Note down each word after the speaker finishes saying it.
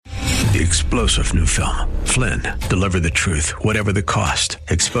the explosive new film, Flynn, Deliver the Truth, Whatever the Cost,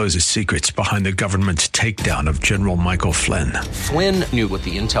 exposes secrets behind the government's takedown of General Michael Flynn. Flynn knew what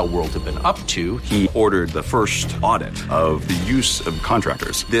the intel world had been up to. He ordered the first audit of the use of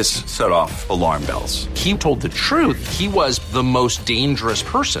contractors. This set off alarm bells. He told the truth. He was the most dangerous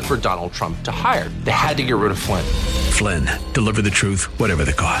person for Donald Trump to hire. They had to get rid of Flynn. Flynn, Deliver the Truth, Whatever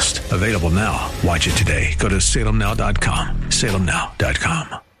the Cost. Available now. Watch it today. Go to salemnow.com.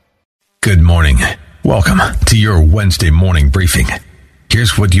 salemnow.com. Good morning. Welcome to your Wednesday morning briefing.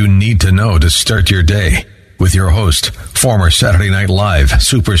 Here's what you need to know to start your day with your host, former Saturday Night Live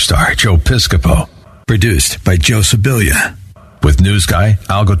superstar Joe Piscopo. Produced by Joe Sibilia. With news guy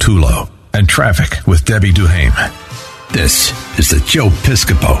Al Gottulo and traffic with Debbie Duhame. This is the Joe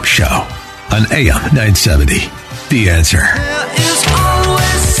Piscopo Show on AM 970. The Answer. There is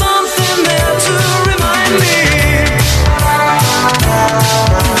always something there to remind me.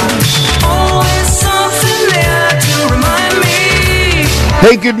 Always something there to remind me.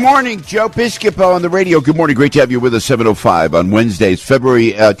 Hey, good morning. Joe Piscopo on the radio. Good morning. Great to have you with us, 7:05 on Wednesdays,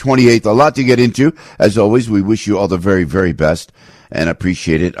 February 28th. A lot to get into. As always, we wish you all the very, very best. And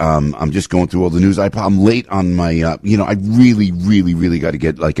appreciate it. I'm just going through all the news. I'm late on my, I really got to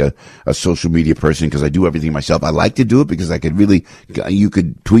get like a social media person because I do everything myself. I like to do it because you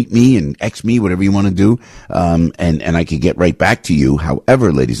could tweet me and X me, whatever you want to do. And I could get right back to you.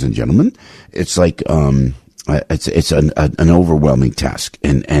 However, ladies and gentlemen, it's like, it's an overwhelming task.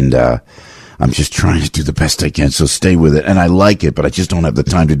 And I'm just trying to do the best I can, so stay with it. And I like it, but I just don't have the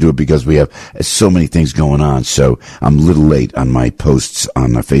time to do it because we have so many things going on. So I'm a little late on my posts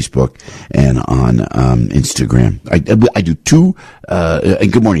on Facebook and on Instagram. I do two,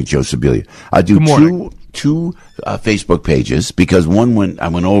 and good morning, Joe Sibilia. I do two Facebook pages because one I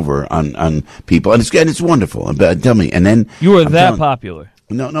went over on people, and it's wonderful. Tell me, and then you were that popular.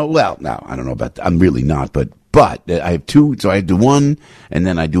 No. Well, no, I don't know about that. I'm really not, but I have two, so I do one, and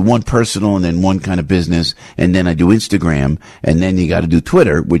then I do one personal, and then one kind of business, and then I do Instagram, and then you got to do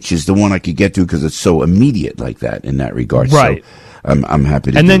Twitter, which is the one I could get to because it's so immediate like that in that regard. Right. So I'm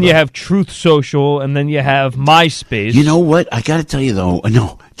happy to. And then you have Truth Social, and then you have MySpace. You know what? I got to tell you though,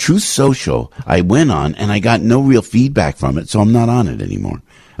 no, Truth Social, I went on, and I got no real feedback from it, so I'm not on it anymore.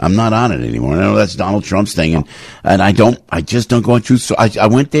 I know that's Donald Trump's thing, and I just don't go on Truth. So I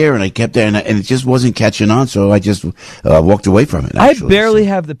went there and I kept there, and it just wasn't catching on. So I just walked away from it. Actually. I barely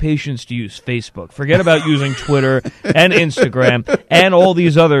have the patience to use Facebook. Forget about using Twitter and Instagram and all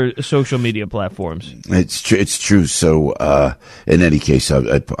these other social media platforms. It's true. So in any case,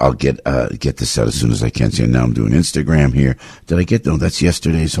 I'll get this out as soon as I can. See, now I'm doing Instagram here. Did I get? No, that's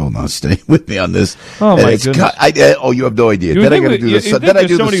yesterday's. Hold on, stay with me on this. Oh my goodness! You have no idea. Then I got to do this. Then I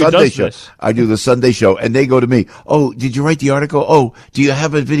do the Sunday show. I do the Sunday show, and they go to me. Oh, did you write the article? Oh, do you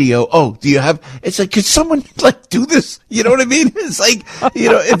have a video? Oh, do you have? It's like, could someone do this? You know what I mean? It's like,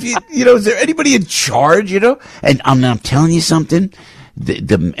 if is there anybody in charge? And I'm telling you something.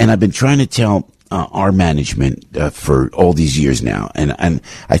 And I've been trying to tell our management for all these years now, and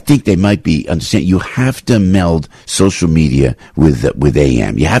I think they might be understand. You have to meld social media with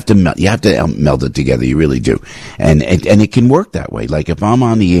AM. You have to meld it together. You really do, and it can work that way. Like if I'm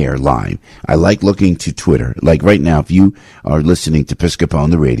on the air live, I like looking to Twitter. Like right now, if you are listening to Piscopo on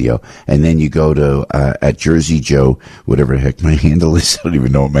the radio, and then you go to at Jersey Joe, whatever the heck my handle is. I don't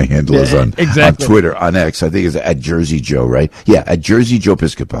even know what my handle is on Twitter, on X. I think it's at Jersey Joe, right? Yeah, at Jersey Joe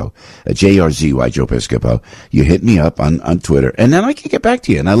Piscopo, JRZY Joe Piscopo. You hit me up on Twitter, and then I can get back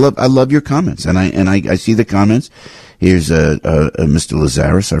to you. And I love your comments, and I see the comments. Here's Mr.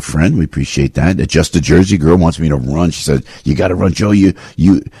 Lazarus, our friend. We appreciate that. Just a Jersey girl wants me to run. She said, "You got to run, Joe.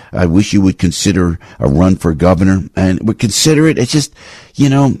 I wish you would consider a run for governor, and would consider it." It's just,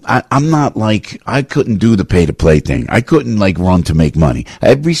 I'm not like, I couldn't do the pay to play thing. I couldn't run to make money.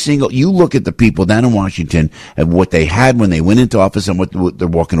 You look at the people down in Washington and what they had when they went into office and what they're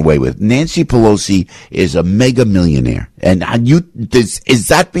walking away with. Nancy Pelosi is a mega millionaire. And is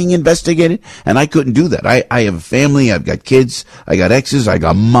that being investigated? And I couldn't do that. I have a family. I've got kids. I got exes. I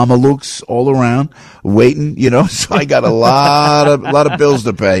got mama looks all around waiting, so I got a lot of bills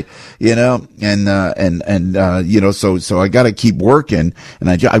to pay, so I got to keep working. And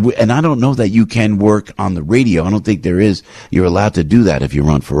I don't know that you can work on the radio. I don't think you're allowed to do that if you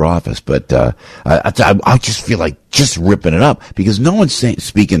run for office. But I just feel like just ripping it up because no one's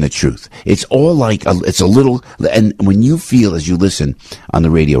speaking the truth. It's all like it's a little. And when you feel, as you listen on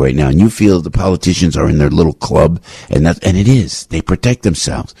the radio right now, and you feel the politicians are in their little club, and it is, they protect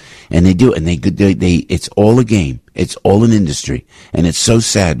themselves, and they do, and they it's all a game. It's all an industry, and it's so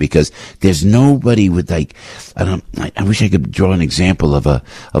sad because there's nobody with like, I wish I could draw an example of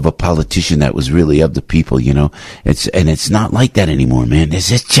a politician that was really of the people, you know. It's not like that anymore, man. It's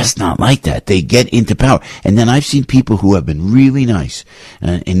just not like that. They get into power, and then I've seen people who have been really nice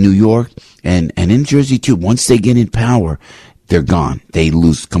in New York and in Jersey too. Once they get in power, they're gone. They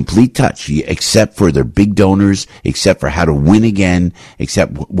lose complete touch, except for their big donors, except for how to win again,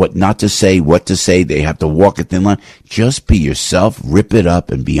 except what not to say, what to say. They have to walk a thin line. Just be yourself, rip it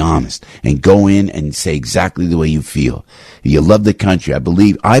up, and be honest. And go in and say exactly the way you feel. You love the country. I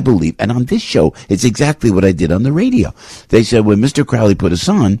believe. And on this show, it's exactly what I did on the radio. They said when Mr. Crowley put us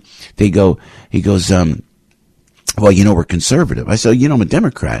on, he goes, well, you know, we're conservative. I said, you know, I'm a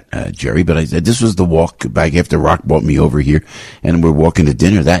Democrat, Jerry, but I said, this was the walk back after Rock brought me over here, and we're walking to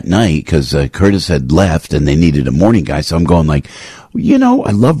dinner that night because Curtis had left and they needed a morning guy. So I'm going like, you know,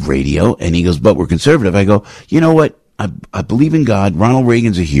 I love radio. And he goes, but we're conservative. I go, you know what? I believe in God. Ronald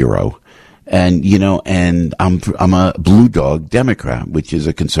Reagan's a hero. And, you know, and I'm a blue dog Democrat, which is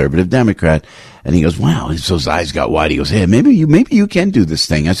a conservative Democrat. And he goes, wow. And so his eyes got wide. He goes, hey, maybe you can do this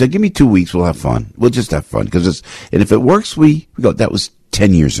thing. I said, give me 2 weeks. We'll have fun. We'll just have fun. And if it works, we go, that was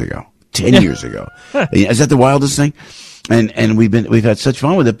 10 years ago. 10 years ago. Is that the wildest thing? And we've had such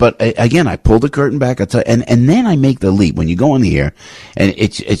fun with it. But again, I pull the curtain back. I tell you, and then I make the leap when you go on the air, and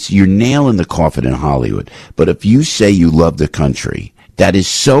it's you're nailing the coffin in Hollywood. But if you say you love the country, that is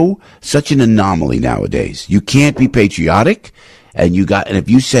such an anomaly nowadays. You can't be patriotic, and if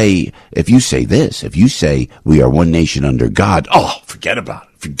you say we are one nation under God, oh, forget about it.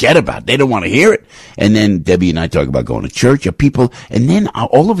 They don't want to hear it. And then Debbie and I talk about going to church or people, and then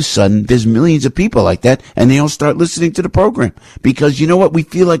all of a sudden there's millions of people like that, and they all start listening to the program because you know what? We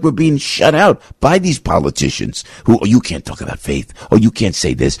feel like we're being shut out by these politicians who, oh, you can't talk about faith. Oh, you can't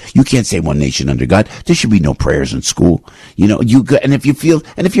say this. You can't say one nation under God. There should be no prayers in school. You know, and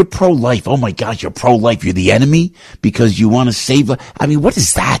if you're pro-life, oh my gosh, you're pro-life. You're the enemy because you want to save. I mean, what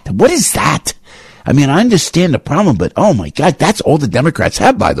is that? What is that? I mean, I understand the problem, but oh my God, that's all the Democrats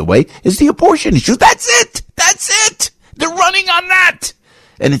have, by the way, is the abortion issue. That's it. They're running on that.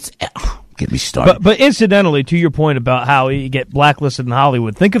 And get me started. But incidentally, to your point about how you get blacklisted in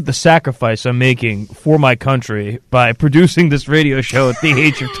Hollywood, think of the sacrifice I'm making for my country by producing this radio show at the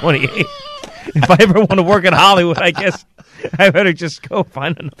age of 28. If I ever want to work in Hollywood, I guess I better just go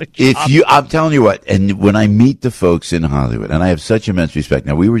find another job. I'm telling you what, and when I meet the folks in Hollywood, and I have such immense respect.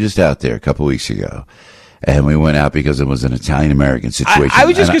 Now, we were just out there a couple weeks ago, and we went out because it was an Italian-American situation. I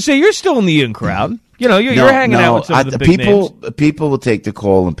was just going to say, you're still in the in crowd. You know, you're hanging out with some of the big names. People will take the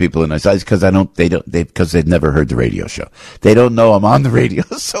call, and people are nice because because they've never heard the radio show. They don't know I'm on the radio,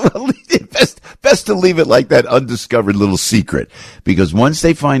 so best to leave it like that undiscovered little secret. Because once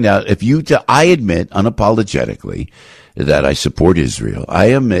they find out, I admit unapologetically that I support Israel. I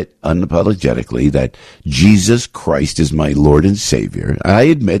admit unapologetically that Jesus Christ is my Lord and Savior. I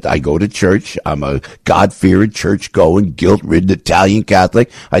admit I go to church. I'm a God-fearing, church-going, guilt-ridden Italian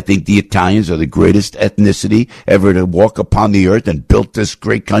Catholic. I think the Italians are the greatest ethnicity ever to walk upon the earth and built this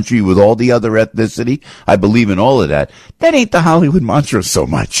great country with all the other ethnicity. I believe in all of that. That ain't the Hollywood mantra so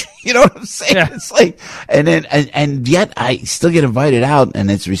much. You know what I'm saying? Yeah. It's like, and yet I still get invited out, and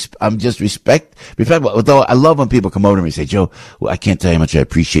I'm just respectful. Although I love when people come over to me and say, Joe, well, I can't tell you how much I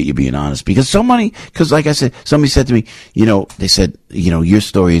appreciate you being honest. Because like I said, somebody said to me, you know, they said, you know, your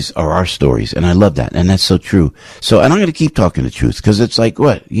stories are our stories. And I love that. And that's so true. So, and I'm going to keep talking the truth because it's like,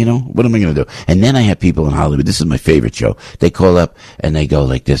 what am I going to do? And then I have people in Hollywood. This is my favorite show. They call up and they go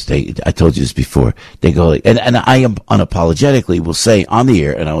like this. I told you this before. They go like, and I am unapologetically will say on the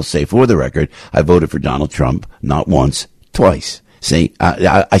air, and I will say for the record, I voted for Donald Trump, not once, twice. See,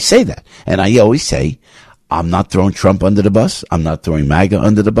 I say that. And I always say, I'm not throwing Trump under the bus. I'm not throwing MAGA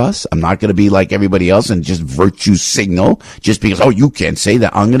under the bus. I'm not going to be like everybody else and just virtue signal just because, oh, you can't say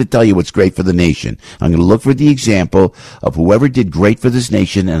that. I'm going to tell you what's great for the nation. I'm going to look for the example of whoever did great for this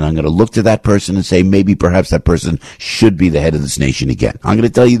nation, and I'm going to look to that person and say maybe perhaps that person should be the head of this nation again. I'm going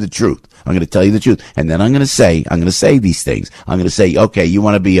to tell you the truth. I'm going to tell you the truth. And then I'm going to say these things. I'm going to say, okay, you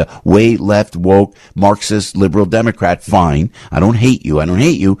want to be a way left, woke, Marxist, liberal Democrat, fine. I don't hate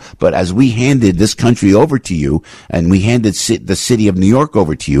you. But as we handed this country over to you, and we handed the city of New York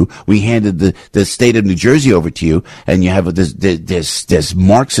over to you, we handed the state of New Jersey over to you, and you have this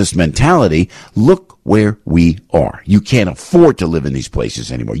Marxist mentality, look where we are. You can't afford to live in these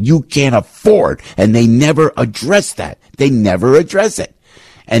places anymore. You can't afford. And they never address that. They never address it.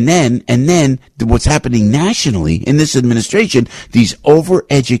 And then what's happening nationally in this administration, these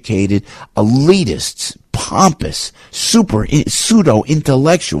overeducated elitists, pompous, pseudo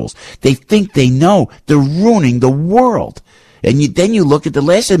intellectuals. They think they know. They're ruining the world. And then you look at the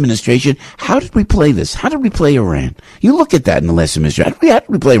last administration. How did we play this? How did we play Iran? You look at that in the last administration. How did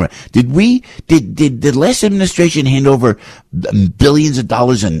we play Iran? Did the last administration hand over billions of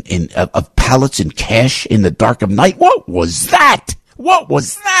dollars of pallets in cash in the dark of night? What was that? What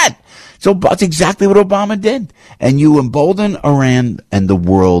was that? So that's exactly what Obama did. And you embolden Iran and the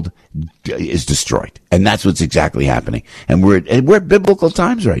world is destroyed. And that's what's exactly happening. And we're at biblical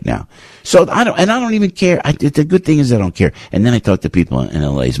times right now. So I don't even care. The good thing is I don't care. And then I talk to people in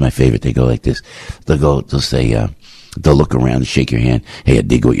LA, is my favorite. They go like this. They'll say, they'll look around and shake your hand. Hey, I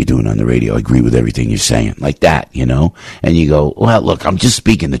dig what you're doing on the radio. I agree with everything you're saying. Like that, you know? And you go, well, look, I'm just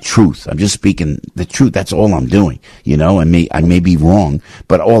speaking the truth. I'm just speaking the truth. That's all I'm doing. You know, I may be wrong,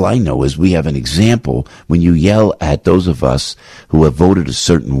 but all I know is we have an example when you yell at those of us who have voted a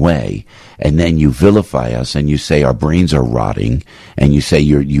certain way, and then you vilify us and you say our brains are rotting, and you say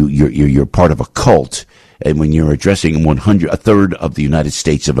you're part of a cult. And when you're addressing a third of the United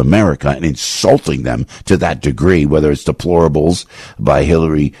States of America and insulting them to that degree, whether it's deplorables by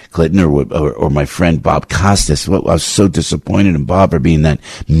Hillary Clinton or my friend Bob Costas, I was so disappointed in Bob for being that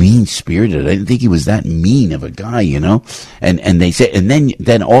mean-spirited. I didn't think he was that mean of a guy, you know. And they say, and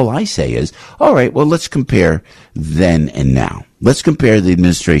then all I say is, all right, well, let's compare then and now. Let's compare the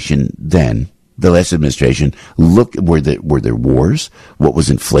administration then, the last administration. Look, were there wars? What was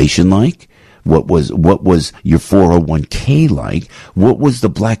inflation like? What was your 401k like? What was the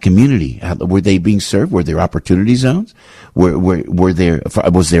black community? Were they being served? Were there opportunity zones? Was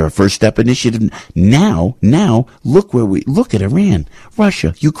there a First Step initiative? Now, look at Iran,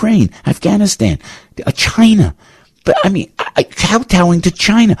 Russia, Ukraine, Afghanistan, China. But I mean, kowtowing to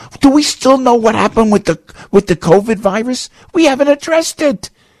China. Do we still know what happened with the COVID virus? We haven't addressed it.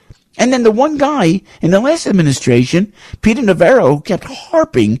 And then the one guy in the last administration, Peter Navarro, who kept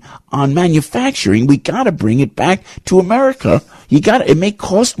harping on manufacturing. We got to bring it back to America. It may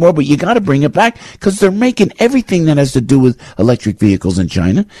cost more, but you got to bring it back because they're making everything that has to do with electric vehicles in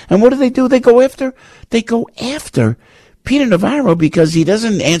China. And what do? They go after Peter Navarro because he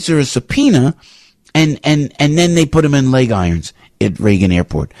doesn't answer a subpoena, and then they put him in leg irons at Reagan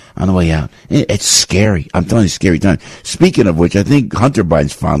Airport on the way out. It's scary. I'm telling you, scary time. Speaking of which, I think Hunter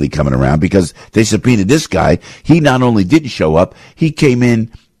Biden's finally coming around because they subpoenaed this guy. He not only didn't show up, he came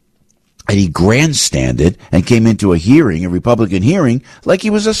in and he grandstanded and came into a Republican hearing, like he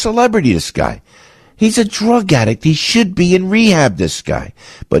was a celebrity, this guy. He's a drug addict. He should be in rehab, this guy.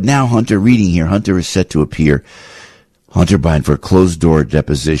 But now Hunter is set to appear, Hunter Biden, for a closed-door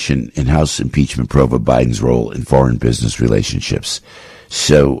deposition in House impeachment probe of Biden's role in foreign business relationships.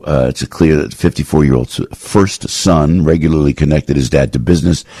 So it's clear that the 54-year-old's first son regularly connected his dad to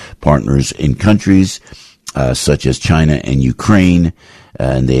business partners in countries such as China and Ukraine,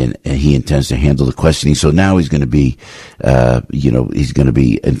 and he intends to handle the questioning. So now he's going to be, he's going to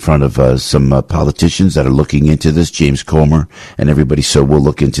be in front of some politicians that are looking into this, James Comer and everybody. So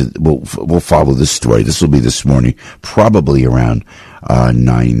we'll follow this story. This will be this morning, probably around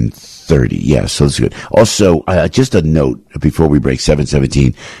 9:30. Yeah, so it's good. Also, just a note before we break,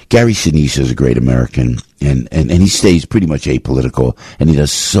 7:17. Gary Sinise is a great American, and he stays pretty much apolitical, and he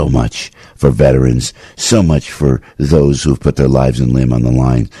does so much for veterans, so much for those who've put their lives and limb on the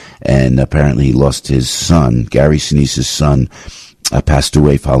line. And apparently he lost his son. Gary Sinise's son passed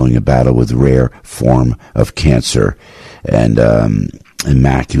away following a battle with a rare form of cancer. And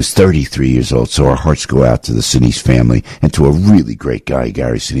Mac, he was 33 years old, so our hearts go out to the Sinise family and to a really great guy,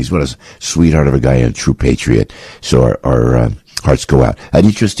 Gary Sinise. What a sweetheart of a guy and a true patriot. So our hearts go out. An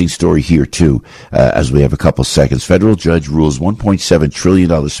interesting story here, too, as we have a couple seconds. Federal judge rules $1.7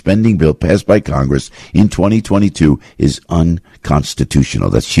 trillion spending bill passed by Congress in 2022 is unconstitutional.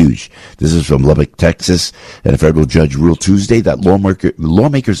 That's huge. This is from Lubbock, Texas. And a federal judge ruled Tuesday that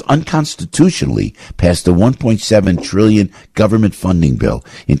lawmakers unconstitutionally passed a $1.7 trillion government funding bill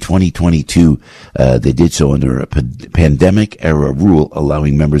in 2022. They did so under a pandemic-era rule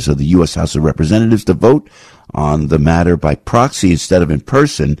allowing members of the U.S. House of Representatives to vote on the matter by proxy instead of in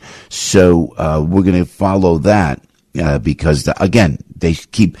person. So we're going to follow that because, again, they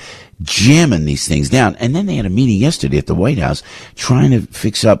keep jamming these things down. And then they had a meeting yesterday at the White House trying to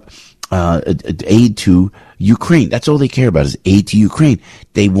fix up aid to Ukraine. That's all they care about is aid to Ukraine.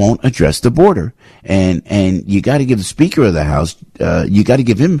 They won't address the border. And you got to give the Speaker of the House, you got to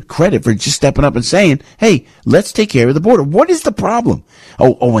give him credit for just stepping up and saying, hey, let's take care of the border. What is the problem?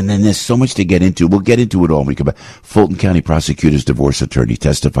 Oh, and then there's so much to get into. We'll get into it all when we come back. Fulton County prosecutor's divorce attorney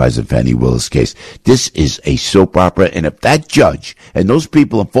testifies in Fannie Willis case. This is a soap opera, and if that judge and those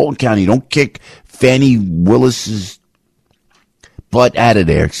people in Fulton County don't kick Fannie Willis's butt out of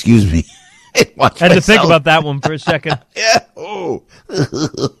there, excuse me. Had to think about that one for a second. Yeah. Oh,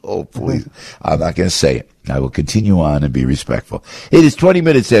 please. I'm not going to say it. I will continue on and be respectful. It is 20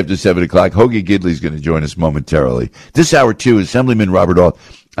 minutes after 7 o'clock. Hoagie Gidley's going to join us momentarily. This hour, too, Assemblyman Robert Alth.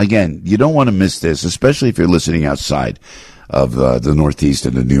 Again, you don't want to miss this, especially if you're listening outside of the Northeast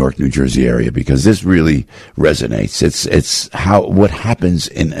and the New York, New Jersey area, because this really resonates. It's what happens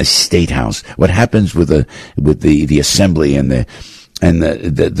in a state house, what happens with the assembly and the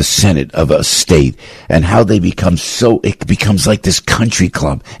Senate of a state, and how they become it becomes like this country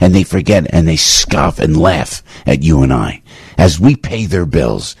club, and they forget and they scoff and laugh at you and I as we pay their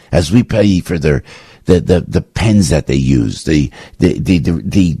bills, as we pay for the pens that they use, the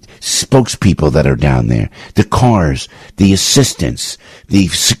spokespeople that are down there, the cars, the assistants, the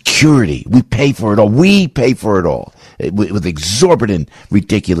security. We pay for it all. We pay for it all with exorbitant,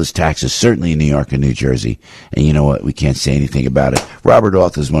 ridiculous taxes, certainly in New York and New Jersey. And you know what? We can't say anything about it. Robert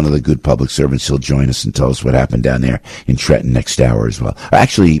Alth is one of the good public servants. He'll join us and tell us what happened down there in Trenton next hour as well.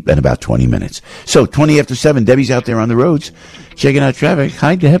 Actually, in about 20 minutes. So, 20 after 7, Debbie's out there on the roads, checking out traffic.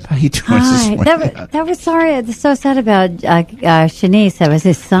 Hi, Deb. How you doing this morning? That was sorry. I was so sad about Shanice. That was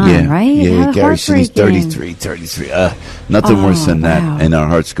his son, right? Yeah, Gary Sinise, 33. Nothing worse than that. And our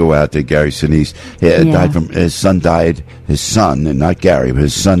hearts go out to Gary Sinise. His son died, and not Gary, but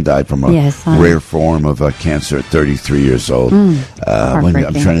his son died from a rare form of cancer at 33 years old. I'm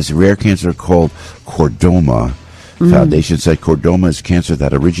trying to say, rare cancer called chordoma. Foundation said chordoma is cancer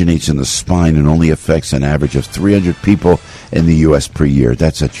that originates in the spine and only affects an average of 300 people in the U.S. per year.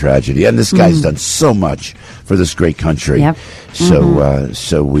 That's a tragedy. And this guy's done so much for this great country. Yep.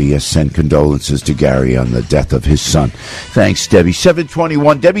 So we send condolences to Gary on the death of his son. Thanks, Debbie.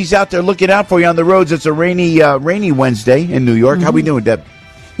 7:21. Debbie's out there looking out for you on the roads. It's a rainy Wednesday in New York. How we doing, Deb?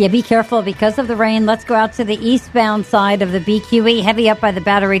 Yeah, be careful because of the rain. Let's go out to the eastbound side of the BQE. Heavy up by the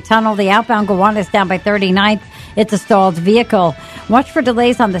Battery Tunnel. The outbound Gowanus down by 39th. It's a stalled vehicle. Watch for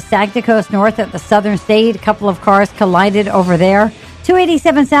delays on the Saginaw Coast North at the Southern State. A couple of cars collided over there.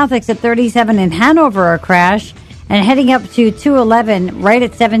 287 South exit 37 in Hanover, a crash. And heading up to 211 right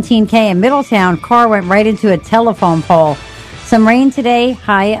at 17K in Middletown, car went right into a telephone pole. Some rain today,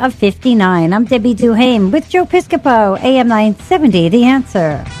 high of 59. I'm Debbie Duhame with Joe Piscopo, AM 970, The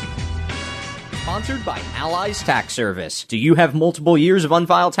Answer. Sponsored by Allies Tax Service. Do you have multiple years of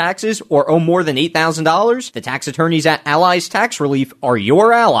unfiled taxes or owe more than $8,000? The tax attorneys at Allies Tax Relief are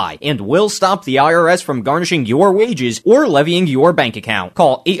your ally and will stop the IRS from garnishing your wages or levying your bank account.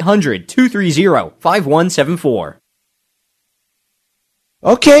 Call 800-230-5174.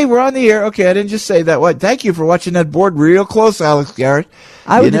 Okay, we're on the air. Okay, I didn't just say that. What? Thank you for watching that board real close, Alex Garrett.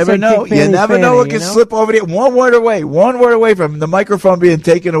 You never know. You never know what can slip over there. One word away from the microphone being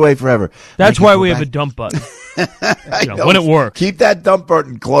taken away forever. That's why we have a dump button. When it works. Keep that dump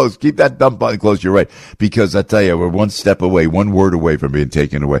button close. You're right. Because I tell you, we're one step away, one word away from being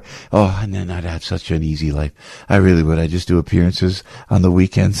taken away. Oh, and then I'd have such an easy life. I really would. I'd just do appearances on the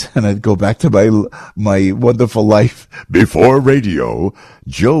weekends, and I'd go back to my wonderful life before radio.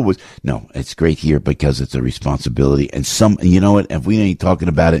 It's great here because it's a responsibility. And you know what? If we ain't talking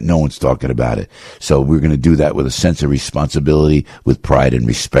about it, no one's talking about it. So we're going to do that with a sense of responsibility, with pride and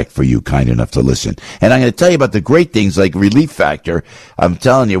respect for you, kind enough to listen. And I'm going to tell you about the great things like Relief Factor. I'm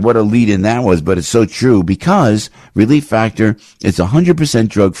telling you what a lead in that was, but it's so true because Relief Factor is 100%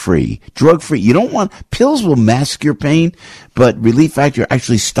 drug-free. Drug-free. You don't want, pills will mask your pain, but Relief Factor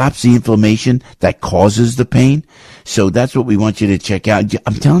actually stops the inflammation that causes the pain. So that's what we want you to check out.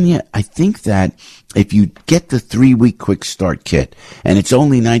 I'm telling you, I think that if you get the 3-week quick start kit and it's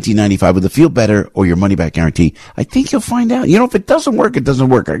only $19.95 with a feel better or your money back guarantee, I think you'll find out. If it doesn't work, it doesn't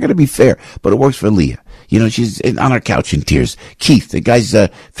work. I got to be fair, but it works for Leah. She's on her couch in tears. Keith, the guy's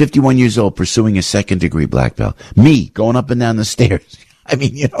 51 years old, pursuing a second-degree black belt. Me, going up and down the stairs. I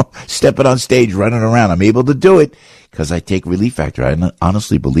mean, stepping on stage, running around. I'm able to do it because I take Relief Factor. I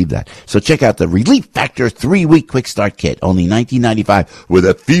honestly believe that. So check out the Relief Factor 3-week quick start kit. Only $19.95 with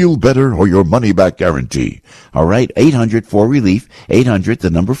a feel better or your money back guarantee. All right. 800-4-RELIEF. 800, the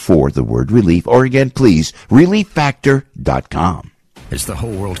number 4, the word relief. Or again, please, relieffactor.com. As the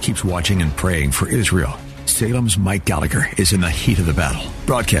whole world keeps watching and praying for Israel, Salem's Mike Gallagher is in the heat of the battle,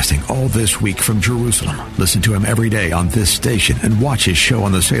 broadcasting all this week from Jerusalem. Listen to him every day on this station and watch his show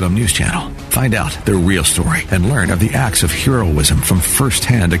on the Salem News Channel. Find out the real story and learn of the acts of heroism from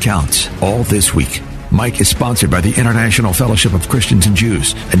first-hand accounts all this week. Mike is sponsored by the International Fellowship of Christians and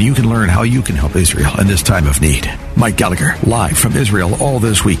Jews, and you can learn how you can help Israel in this time of need. Mike Gallagher, live from Israel all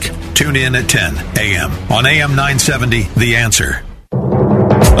this week. Tune in at 10 a.m. on AM 970, The Answer.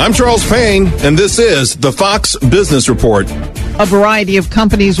 I'm Charles Payne, and this is the Fox Business Report. A variety of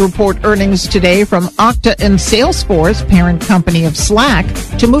companies report earnings today, from Okta and Salesforce, parent company of Slack,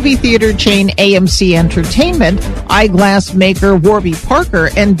 to movie theater chain AMC Entertainment, eyeglass maker Warby Parker,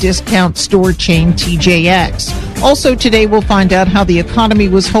 and discount store chain TJX. Also today, we'll find out how the economy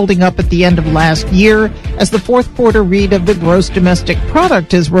was holding up at the end of last year as the fourth quarter read of the gross domestic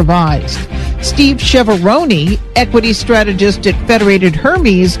product is revised. Steve Cheveroni, equity strategist at Federated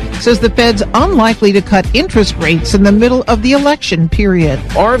Hermes, says the Fed's unlikely to cut interest rates in the middle of the election period.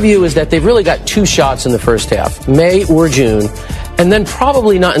 Our view is that they've really got two shots in the first half, May or June, and then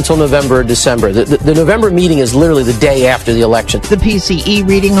probably not until November or December. The November meeting is literally the day after the election. The PCE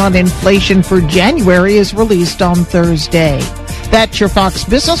reading on inflation for January is released on Thursday. That's your Fox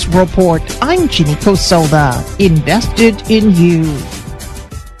Business Report. I'm Ginny Cosolda, invested in you.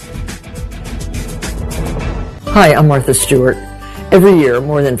 Hi, I'm Martha Stewart. Every year,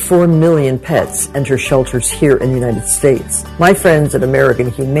 more than 4 million pets enter shelters here in the United States. My friends at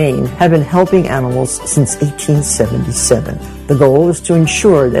American Humane have been helping animals since 1877. The goal is to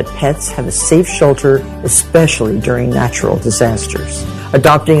ensure that pets have a safe shelter, especially during natural disasters.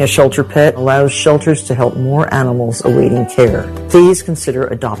 Adopting a shelter pet allows shelters to help more animals awaiting care. Please consider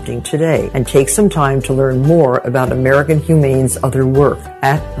adopting today and take some time to learn more about American Humane's other work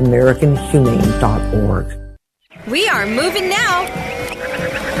at americanhumane.org. We are moving now.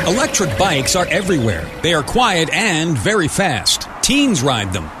 Electric bikes are everywhere. They are quiet and very fast. Teens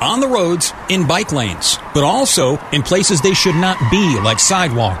ride them on the roads, in bike lanes, but also in places they should not be, like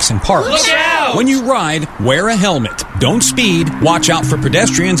sidewalks and parks. Look out! When you ride, wear a helmet. Don't speed. Watch out for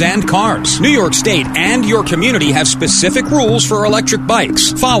pedestrians and cars. New York State and your community have specific rules for electric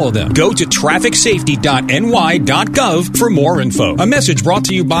bikes. Follow them. Go to trafficsafety.ny.gov for more info. A message brought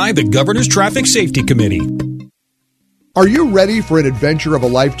to you by the Governor's Traffic Safety Committee. Are you ready for an adventure of a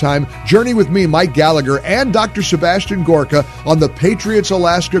lifetime? Journey with me, Mike Gallagher, and Dr. Sebastian Gorka on the Patriots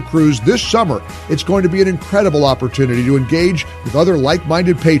Alaska cruise this summer. It's going to be an incredible opportunity to engage with other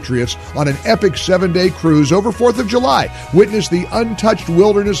like-minded patriots on an epic 7-day cruise over 4th of July. Witness the untouched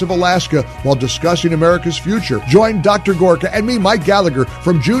wilderness of Alaska while discussing America's future. Join Dr. Gorka and me, Mike Gallagher,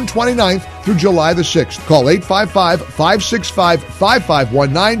 from June 29th through July the 6th. Call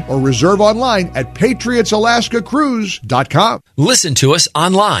 855-565-5519 or reserve online at patriotsalaskacruise.com. Listen to us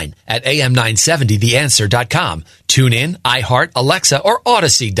online at am970theanswer.com. Tune in, iHeart, Alexa, or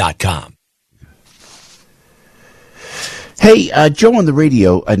Odyssey.com. Hey, Joe on the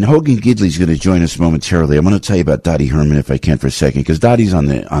radio, and Hogan Gidley's going to join us momentarily. I'm going to tell you about Dottie Herman if I can for a second, because Dottie's on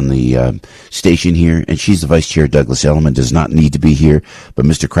the station here, and she's the vice chair. Douglas Elliman does not need to be here, but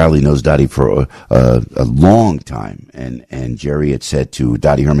Mr. Crowley knows Dottie for a long time, and Jerry had said to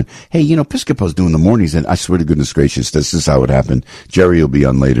Dottie Herman, hey, Piscopo's doing the mornings, and I swear to goodness gracious, this is how it happened. Jerry will be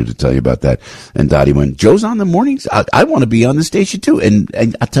on later to tell you about that. And Dottie went, Joe's on the mornings? I want to be on the station too. And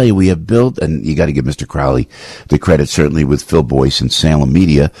I'll tell you, we have built, and you got to give Mr. Crowley the credit, certainly with Phil Boyce and Salem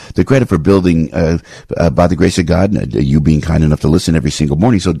Media, the credit for building, by the grace of God, you being kind enough to listen every single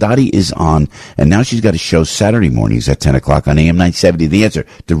morning. So Dottie is on, and now she's got a show Saturday mornings at 10 o'clock on AM 970. The Answer.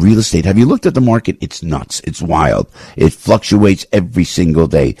 The real estate. Have you looked at the market? It's nuts. It's wild. It fluctuates every single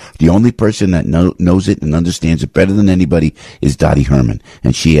day. The only person that knows it and understands it better than anybody is Dottie Herman.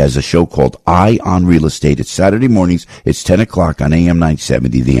 And she has a show called Eye on Real Estate. It's Saturday mornings. It's 10 o'clock on AM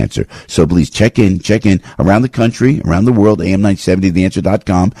 970. The Answer. So please check in around the country, around the world,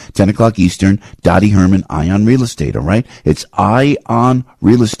 AM970theanswer.com, 10 o'clock Eastern, Dottie Herman, Eye on Real Estate, all right? It's Eye on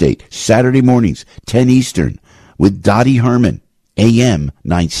Real Estate, Saturday mornings, 10 Eastern, with Dottie Herman, AM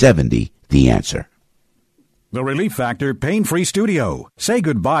 970, The Answer. The Relief Factor Pain-Free Studio. Say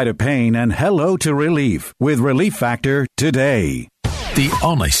goodbye to pain and hello to relief with Relief Factor today. The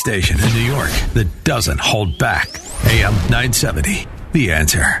only station in New York that doesn't hold back. AM 970, The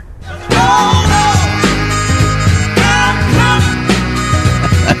Answer.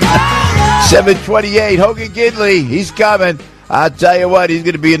 728, Hogan Gidley, he's coming. I'll tell you what, he's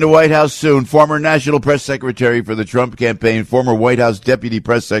going to be in the White House soon. Former National Press Secretary for the Trump campaign, former White House Deputy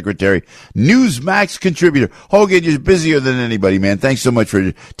Press Secretary, Newsmax contributor. Hogan, you're busier than anybody, man. Thanks so much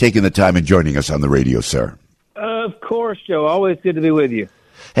for taking the time and joining us on the radio, sir. Of course, Joe. Always good to be with you.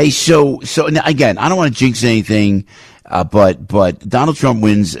 Hey, so now, again, I don't want to jinx anything, but Donald Trump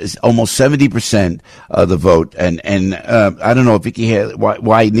wins almost 70% of the vote, and I don't know if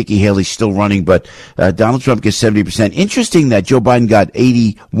why Nikki Haley's still running, but Donald Trump gets 70%. Interesting that Joe Biden got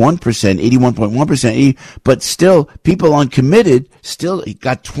 81.1%, but still people uncommitted still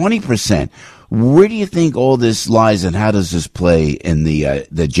got 20%. Where do you think all this lies, and how does this play in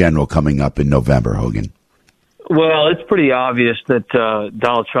the general coming up in November, Hogan? Well, it's pretty obvious that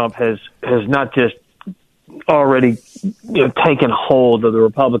Donald Trump has not just already taken hold of the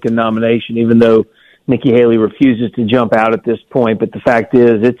Republican nomination, even though Nikki Haley refuses to jump out at this point. But the fact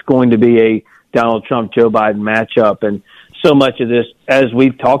is, it's going to be a Donald Trump-Joe Biden matchup. And so much of this, as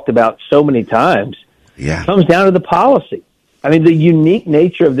we've talked about so many times, comes down to the policy. I mean, the unique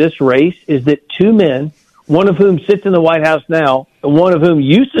nature of this race is that two men, one of whom sits in the White House now, and one of whom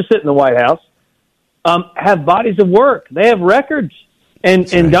used to sit in the White House, have bodies of work. They have records. And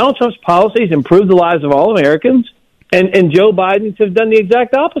Donald Trump's policies improve the lives of all Americans, and Joe Biden's have done the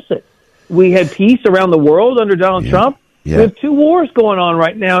exact opposite. We had peace around the world under Donald Trump. We have two wars going on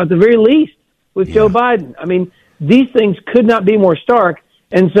right now, at the very least, with Joe Biden. I mean, these things could not be more stark.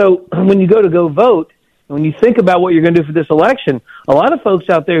 And so when you go vote, and when you think about what you're going to do for this election, a lot of folks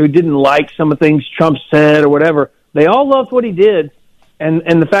out there who didn't like some of the things Trump said or whatever, they all loved what he did.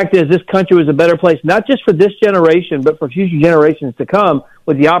 And the fact is, this country was a better place, not just for this generation, but for future generations to come,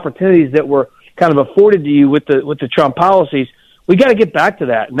 with the opportunities that were kind of afforded to you with the Trump policies. We got to get back to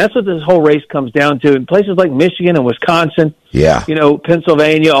that. And that's what this whole race comes down to. In places like Michigan and Wisconsin,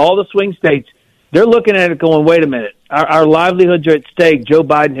 Pennsylvania, all the swing states, they're looking at it going, wait a minute, our livelihoods are at stake. Joe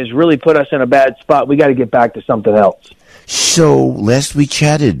Biden has really put us in a bad spot. We got to get back to something else. So last we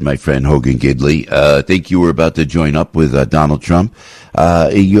chatted, my friend Hogan Gidley. I think you were about to join up with Donald Trump.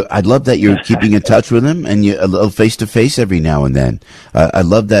 I'd love that you're keeping in touch with him and a little face to face every now and then. I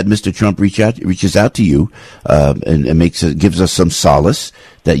love that Mr. Trump reaches out to you and gives us some solace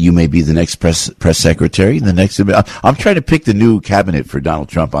that you may be the next press secretary. I'm trying to pick the new cabinet for Donald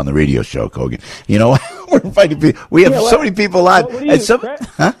Trump on the radio show, Hogan. You know, we're inviting people. We have so many people on. Press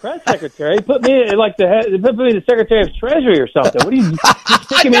secretary? Put me put me in the Secretary of Treasury or something. What are you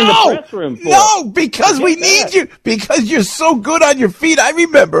sticking me in the press room for? No, because we need you. Because you're so good on your feet. I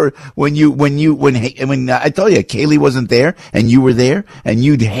remember when I told you Kaylee wasn't there and you were there and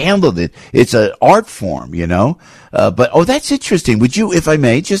you'd handled it. It's an art form, you know. But that's interesting. Would you, if I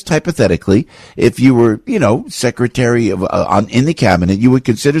may, just hypothetically, if you were, secretary of in the cabinet, you would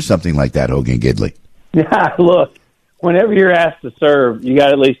consider something like that, Hogan Gidley? Yeah, look, whenever you're asked to serve, you got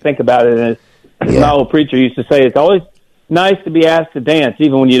to at least think about it. And as my old preacher used to say, it's always nice to be asked to dance,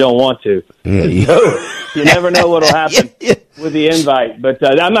 even when you don't want to. So you never know what'll happen with the invite. But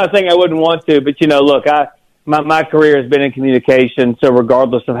I'm not saying I wouldn't want to. But look, my career has been in communication, so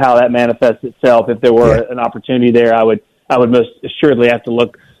regardless of how that manifests itself, if there were an opportunity there, I would most assuredly have to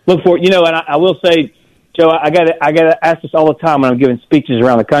look for it. And I will say, Joe, I got to ask this all the time when I'm giving speeches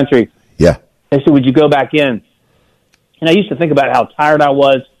around the country. Yeah. They said, would you go back in? And I used to think about how tired I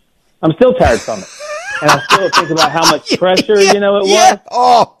was. I'm still tired from it. And I still think about how much pressure, it was.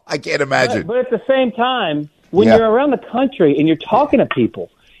 Oh, I can't imagine. But at the same time, when you're around the country and you're talking to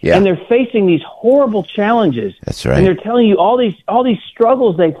people and they're facing these horrible challenges, that's right, and they're telling you all these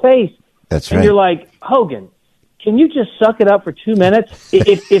struggles they face, that's right, and you're like, Hogan, can you just suck it up for 2 minutes?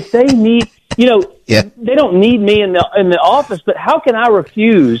 If they need, they don't need me in the office, but how can I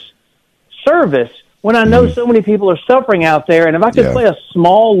refuse service when I know so many people are suffering out there? And if I could play a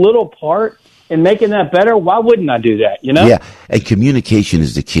small little part in making that better, why wouldn't I do that, Yeah, and communication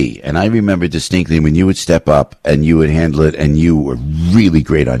is the key. And I remember distinctly when you would step up and you would handle it and you were really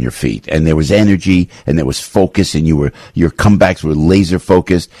great on your feet. And there was energy and there was focus and your comebacks were laser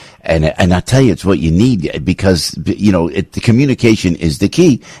focused. And I tell you, it's what you need because, the communication is the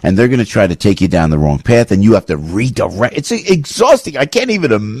key. And they're going to try to take you down the wrong path and you have to redirect. It's exhausting. I can't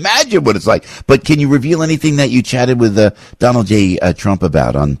even imagine what it's like. But can you reveal anything that you chatted with Donald J. Trump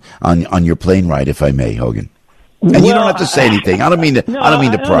about on your plane ride, if I may, Hogan? And you don't have to say anything. I don't mean to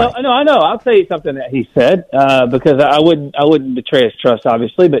pry. No, I know. I'll tell you something that he said because I wouldn't betray his trust,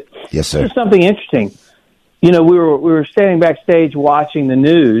 obviously. But yes, sir. There's something interesting. We were standing backstage watching the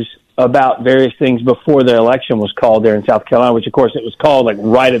news about various things before the election was called there in South Carolina, which of course it was called like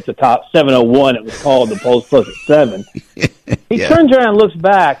right at the top, 7:01. It was called. The polls closed at 7. He turns around and looks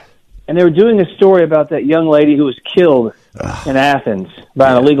back, and they were doing a story about that young lady who was killed in Athens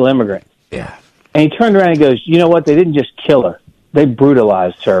by an illegal immigrant. Yeah. And he turned around and he goes, you know what? They didn't just kill her. They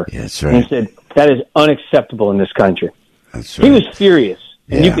brutalized her. Yeah, that's right. And he said, that is unacceptable in this country. That's right. He was furious.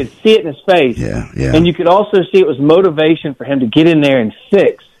 And you could see it in his face. Yeah. And you could also see it was motivation for him to get in there and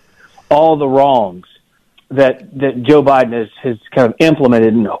fix all the wrongs that Joe Biden has kind of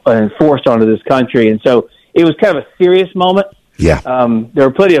implemented and forced onto this country. And so it was kind of a serious moment. Yeah. There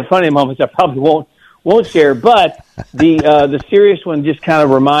were plenty of funny moments I probably won't share, but the serious one just kind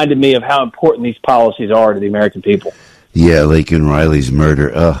of reminded me of how important these policies are to the American people. Yeah, Laken Riley's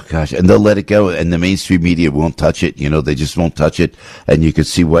murder. Oh, gosh. And they'll let it go, and the mainstream media won't touch it. They just won't touch it. And you could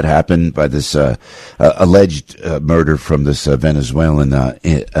see what happened by this alleged murder from this Venezuelan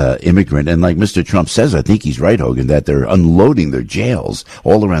immigrant. And like Mr. Trump says, I think he's right, Hogan, that they're unloading their jails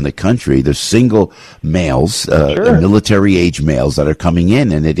all around the country. There's single males, military-age males that are coming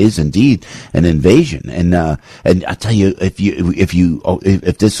in, and it is indeed an invasion. And I tell you,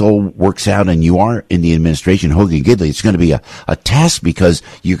 if this all works out and you are in the administration, Hogan Gidley, it's going to be a task, because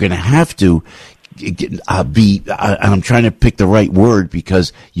you're going to have to I'm trying to pick the right word,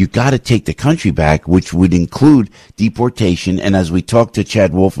 because you got to take the country back, which would include deportation. And as we talked to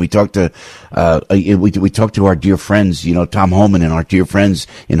Chad Wolf, we talked to our dear friends, Tom Homan and our dear friends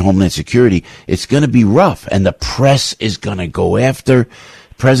in Homeland Security. It's going to be rough, and the press is going to go after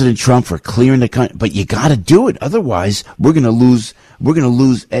President Trump for clearing the country. But you got to do it, otherwise we're going to lose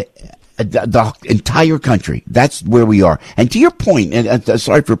the entire country. That's where we are. And to your point, and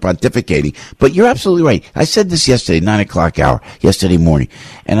sorry for pontificating, but you're absolutely right. I said this yesterday, 9:00 hour, yesterday morning,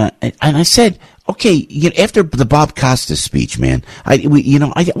 and I said, okay, after the Bob Costas speech, man,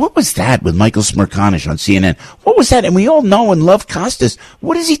 what was that with Michael Smirkanish on CNN? What was that? And we all know and love Costas.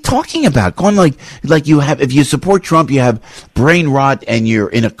 What is he talking about? Going like you have, if you support Trump, you have brain rot and you're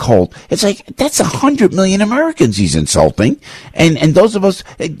in a cult. It's like, that's 100 million Americans he's insulting. And those of us,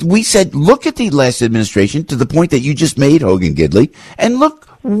 we said, look at the last administration, to the point that you just made, Hogan Gidley, and look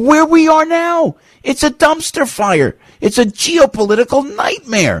where we are now. It's a dumpster fire. It's a geopolitical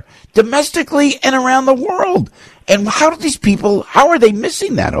nightmare, domestically and around the world. And how are they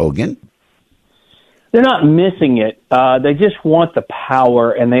missing that, Hogan? They're not missing it. They just want the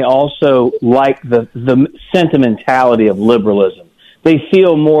power, and they also like the sentimentality of liberalism. They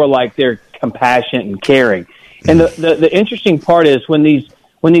feel more like they're compassionate and caring. And the interesting part is when these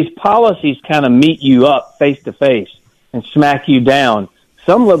policies kind of meet you up face to face and smack you down,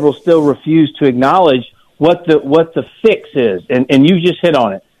 some liberals still refuse to acknowledge what the fix is, and you just hit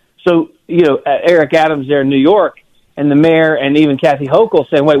on it. So, Eric Adams there in New York, and the mayor, and even Kathy Hochul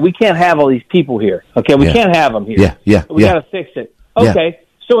saying, wait, we can't have all these people here. Okay, we can't have them here. We got to fix it. Okay,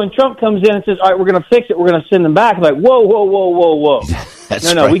 so when Trump comes in and says, all right, we're going to fix it, we're going to send them back, I'm like, whoa.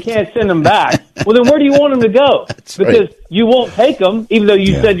 No, we can't send them back. Well, then where do you want them to go? Because you won't take them, even though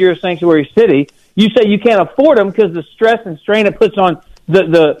you said you're a sanctuary city. You say you can't afford them because the stress and strain it puts on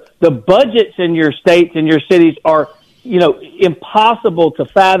the budgets in your states and your cities are, impossible to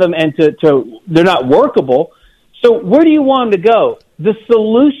fathom, and to they're not workable. So where do you want them to go? The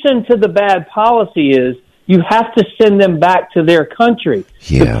solution to the bad policy is you have to send them back to their country.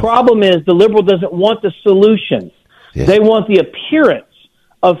 The problem is the liberal doesn't want the solution. They want the appearance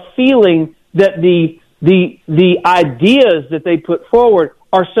of feeling that the ideas that they put forward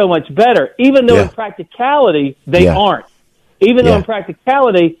are so much better, even though in practicality they aren't. Even though in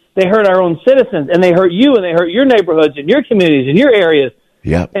practicality they hurt our own citizens, and they hurt you, and they hurt your neighborhoods and your communities and your areas.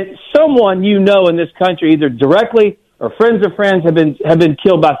 And someone in this country, either directly or friends of friends, have been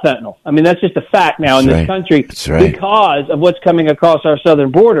killed by fentanyl. I mean, that's just a fact now in this country because of what's coming across our southern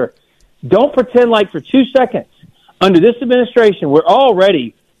border. Don't pretend like for 2 seconds under this administration we're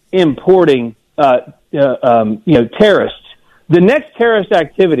already importing terrorists. The next terrorist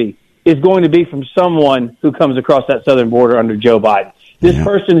activity is going to be from someone who comes across that southern border under Joe Biden. This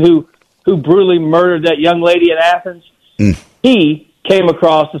person who brutally murdered that young lady in Athens, he came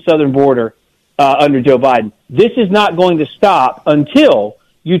across the southern border under Joe Biden. This is not going to stop until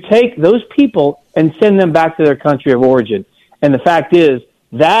you take those people and send them back to their country of origin. And the fact is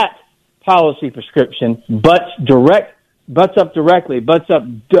that policy prescription butts up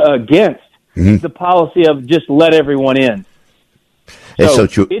against the policy of just let everyone in. It's so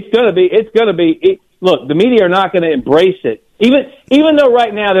true. It's going to be. Look, the media are not going to embrace it. Even though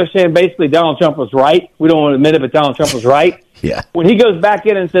right now they're saying basically Donald Trump was right. We don't want to admit it, but Donald Trump was right. When he goes back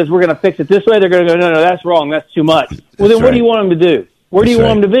in and says we're going to fix it this way, they're going to go, no, that's wrong. That's too much. Well, then what do you want them to do? Where do you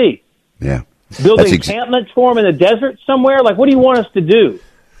want them to be? Building encampments for them in the desert somewhere? Like, what do you want us to do?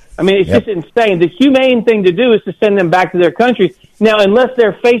 I mean, it's just insane. The humane thing to do is to send them back to their countries. Now, unless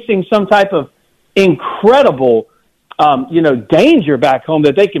they're facing some type of incredible danger back home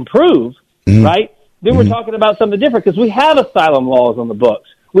that they can prove, right? Then we're talking about something different, because we have asylum laws on the books.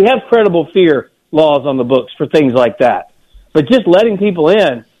 We have credible fear laws on the books for things like that. But just letting people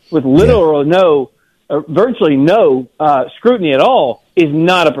in with little or no, or virtually no scrutiny at all is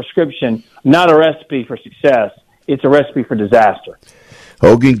not a prescription, not a recipe for success. It's a recipe for disaster.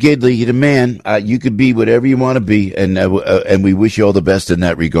 Hogan Gidley, you're the man. You could be whatever you want to be, and we wish you all the best in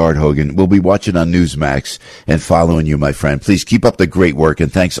that regard, Hogan. We'll be watching on Newsmax and following you, my friend. Please keep up the great work,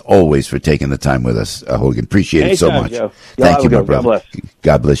 and thanks always for taking the time with us, Hogan. Appreciate it so much. Joe. Thank you, my brother. God bless.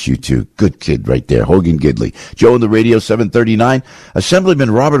 God bless you, too. Good kid right there, Hogan Gidley. Joe on the radio, 739. Assemblyman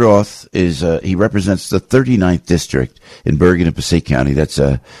Robert Auth he represents the 39th District in Bergen and Passaic County.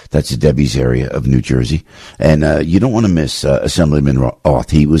 That's Debbie's area of New Jersey. And you don't want to miss Assemblyman Auth.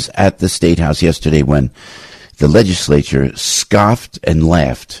 He was at the State House yesterday when the legislature scoffed and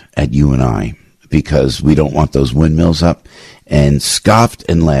laughed at you and I because we don't want those windmills up, and scoffed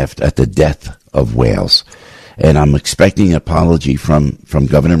and laughed at the death of whales. And I'm expecting an apology from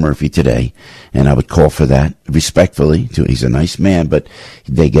Governor Murphy today, and I would call for that respectfully. He's a nice man, but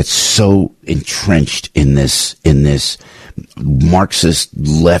they get so entrenched in this Marxist,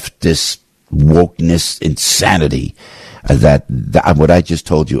 leftist, wokeness insanity that what I just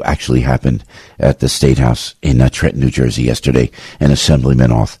told you actually happened at the State House in Trenton, New Jersey yesterday, and Assemblyman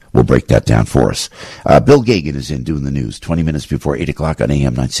Auth will break that down for us. Bill Gagan is in doing the news 20 minutes before 8 o'clock on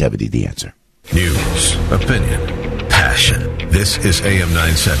AM 970, The Answer. News, opinion, passion. This is AM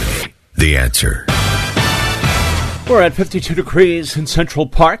 970, The Answer. We're at 52 degrees in Central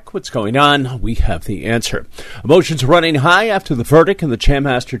Park. What's going on? We have the answer. Emotions running high after the verdict in the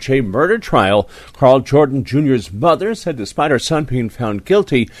Chairmaster Jay murder trial. Carl Jordan Jr.'s mother said despite her son being found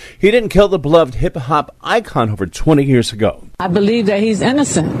guilty, he didn't kill the beloved hip-hop icon over 20 years ago. I believe that he's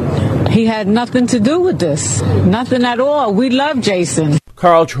innocent. He had nothing to do with this. Nothing at all. We love Jason.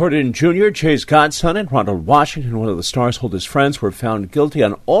 Carl Jordan Jr., Jay's godson, and Ronald Washington, one of the Stars Holders' friends, were found guilty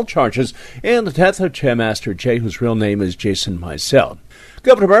on all charges in the death of Chairmaster Jay, whose real name is Jason Mizell.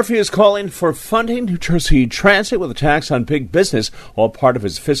 Governor Murphy is calling for funding New Jersey Transit with a tax on big business, all part of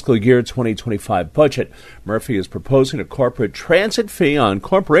his fiscal year 2025 budget. Murphy is proposing a corporate transit fee on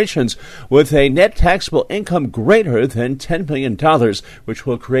corporations with a net taxable income greater than $10 million, which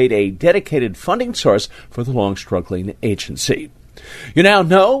will create a dedicated funding source for the long-struggling agency. You now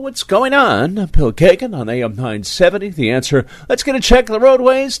know what's going on. Bill Kagan on AM 970, The Answer. Let's get a check of the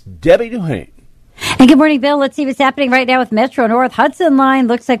roadways. Debbie Duhane. And good morning, Bill. Let's see what's happening right now with Metro North Hudson Line.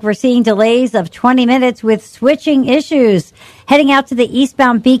 Looks like we're seeing delays of 20 minutes with switching issues. Heading out to the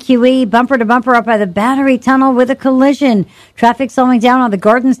eastbound BQE, bumper to bumper up by the Battery Tunnel with a collision. Traffic slowing down on the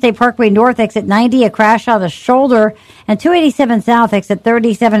Garden State Parkway North, exit 90, a crash on the shoulder, and 287 South, exit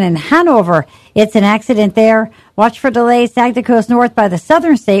 37 in Hanover. It's an accident there. Watch for delays Saginaw Coast North by the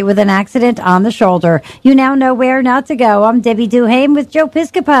Southern State with an accident on the shoulder. You now know where not to go. I'm Debbie Duhame with Joe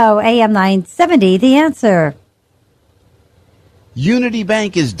Piscopo, AM 970, The Answer. Unity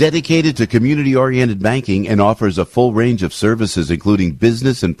Bank is dedicated to community-oriented banking and offers a full range of services, including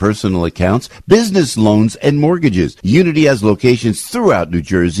business and personal accounts, business loans, and mortgages. Unity has locations throughout New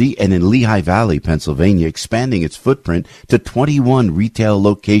Jersey and in Lehigh Valley, Pennsylvania, expanding its footprint to 21 retail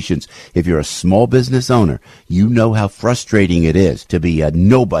locations. If you're a small business owner, you know how frustrating it is to be a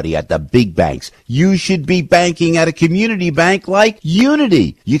nobody at the big banks. You should be banking at a community bank like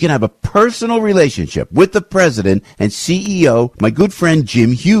Unity. You can have a personal relationship with the president and CEO, my good friend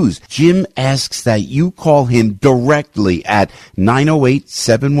Jim Hughes. Jim asks that you call him directly at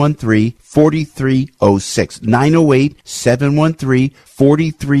 908-713-4306.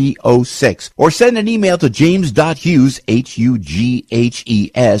 908-713-4306. Or send an email to james.hughes,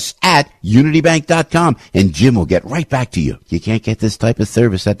 Hughes, at unitybank.com, and Jim will get right back to you. You can't get this type of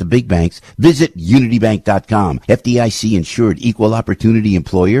service at the big banks. Visit unitybank.com. FDIC insured, equal opportunity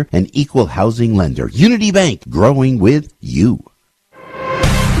employer, and equal housing lender. Unity Bank, growing with you.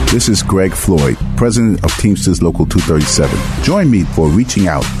 This is Greg Floyd, president of Teamsters Local 237. Join me for Reaching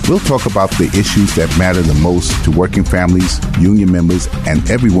Out. We'll talk about the issues that matter the most to working families, union members,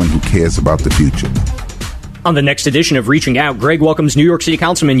 and everyone who cares about the future. On the next edition of Reaching Out, Greg welcomes New York City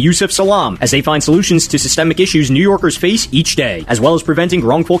Councilman Yusuf Salam as they find solutions to systemic issues New Yorkers face each day, as well as preventing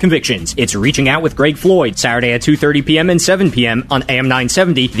wrongful convictions. It's Reaching Out with Greg Floyd, Saturday at 2:30 p.m. and 7 p.m. on AM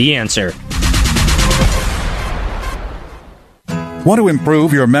 970, The Answer. Want to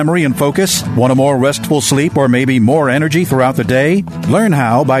improve your memory and focus? Want a more restful sleep or maybe more energy throughout the day? Learn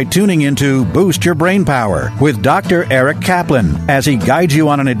how by tuning into Boost Your Brain Power with Dr. Eric Kaplan as he guides you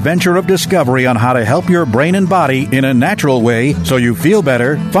on an adventure of discovery on how to help your brain and body in a natural way so you feel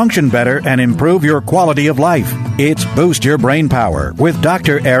better, function better, and improve your quality of life. It's Boost Your Brain Power with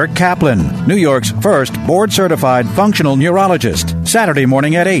Dr. Eric Kaplan, New York's first board-certified functional neurologist. Saturday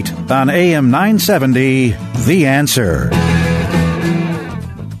morning at 8 on AM 970, The Answer.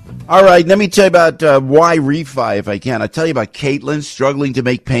 All right, let me tell you about why refi, if I can. I'll tell you about Caitlin struggling to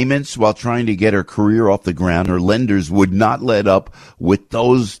make payments while trying to get her career off the ground. Her lenders would not let up with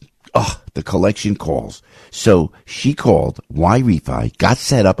those, the collection calls. So she called Why Refi, got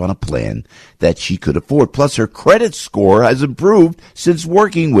set up on a plan that she could afford. Plus, her credit score has improved since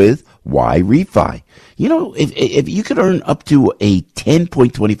working with Why Refi. You know, if you could earn up to a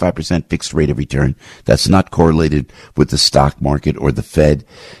 10.25% fixed rate of return, that's not correlated with the stock market or the Fed.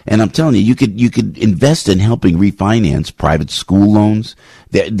 And I'm telling you, you could invest in helping refinance private school loans.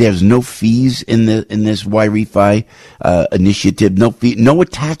 There's no fees in this Why Refi initiative. No fee, no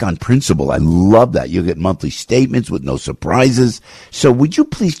attack on principal. I love that. You'll get monthly statements with no surprises. So would you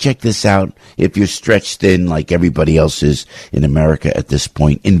please check this out if you're stretched thin like everybody else is in America at this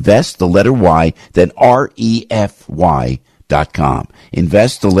point? Invest the letter Y, then REFY.com.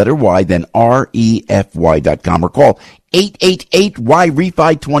 Invest the letter Y, then REFY.com, or call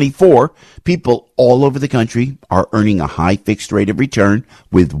 888-Y-REFI-24. People all over the country are earning a high fixed rate of return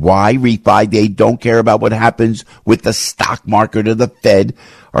with Why Refi. They don't care about what happens with the stock market or the Fed.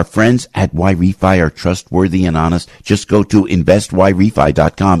 Our friends at Why Refi are trustworthy and honest. Just go to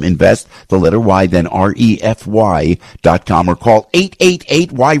investwhyrefi.com. Invest the letter Y, then REFY.com, or call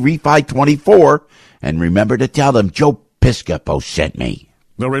 888-Y-REFI-24. And remember to tell them Joe Piscopo sent me.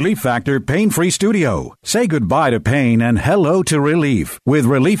 The Relief Factor Pain-Free Studio. Say goodbye to pain and hello to relief with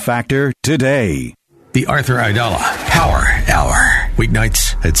Relief Factor today. The Arthur Aidala Power Hour.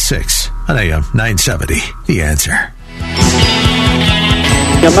 Weeknights at 6 on AM 970. The Answer.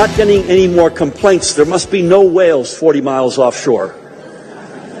 I'm not getting any more complaints. There must be no whales 40 miles offshore.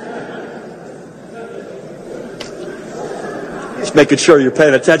 Just making sure you're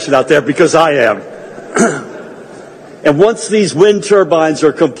paying attention out there because I am. And once these wind turbines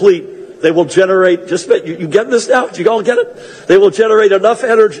are complete, they will generate, you getting this now? Did you all get it? They will generate enough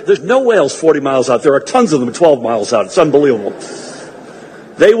energy. There's no whales 40 miles out. There are tons of them 12 miles out. It's unbelievable.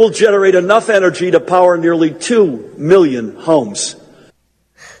 They will generate enough energy to power nearly 2 million homes.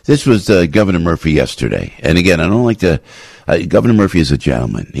 This was Governor Murphy yesterday. And again, I don't like to, Governor Murphy is a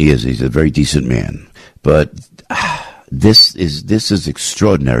gentleman. He's a very decent man. But this is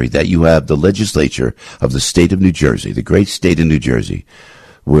extraordinary that you have the legislature of the state of New Jersey, the great state of New Jersey,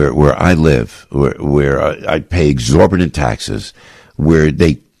 where I live, where I pay exorbitant taxes, where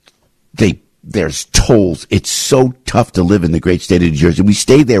there's tolls. It's so tough to live in the great state of New Jersey. We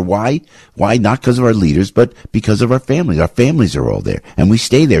stay there. Why? Why? Not because of our leaders, but because of our families. Our families are all there, and we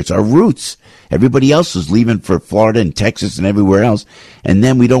stay there. It's our roots. Everybody else is leaving for Florida and Texas and everywhere else, and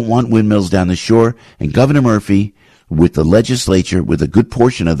then we don't want windmills down the shore. And Governor Murphy, with the legislature, with a good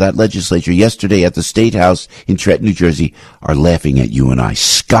portion of that legislature yesterday at the State House in Trenton, New Jersey, are laughing at you and I,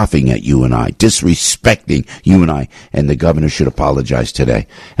 scoffing at you and I, disrespecting you and I, and the governor should apologize today.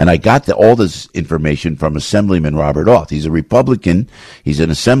 And I got all this information from Assemblyman Robert Auth. He's a Republican. He's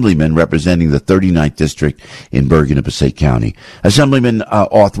an assemblyman representing the 39th District in Bergen and Passaic County. Assemblyman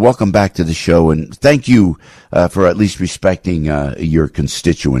Auth, welcome back to the show, and thank you for at least respecting your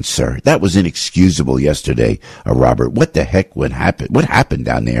constituents, sir. That was inexcusable yesterday, Robert. What the heck would happen? What happened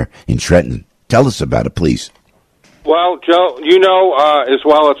down there in Trenton? Tell us about it, please. Well, Joe, you know as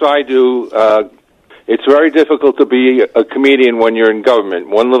well as I do, it's very difficult to be a comedian when you're in government.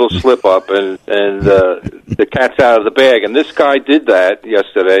 One little slip up and the cat's out of the bag. And this guy did that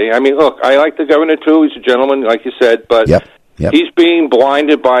yesterday. I mean, look, I like the governor too. He's a gentleman, like you said, but Yep. He's being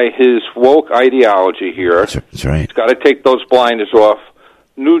blinded by his woke ideology here. That's right. He's got to take those blinders off.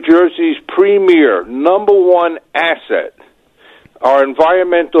 New Jersey's premier, number one asset, our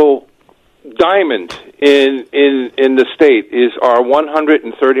environmental diamond in the state is our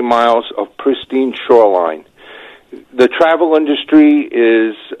 130 miles of pristine shoreline. The travel industry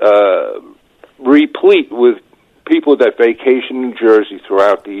is replete with people that vacation New Jersey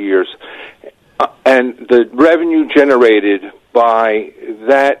throughout the years. And the revenue generated by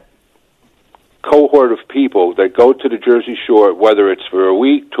that cohort of people that go to the Jersey Shore, whether it's for a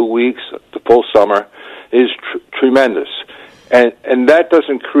week, 2 weeks, the full summer, is tremendous. And that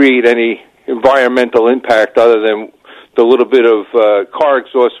doesn't create any environmental impact other than the little bit of car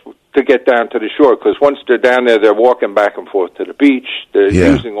exhaust to get down to the shore, because once they're down there, they're walking back and forth to the beach, they're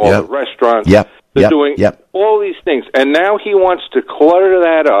using all the restaurants, they're doing all these things. And now he wants to clutter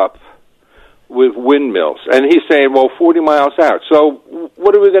that up with windmills. And he's saying, well, 40 miles out. So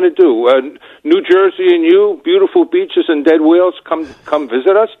what are we going to do? New Jersey and you, beautiful beaches and dead whales, come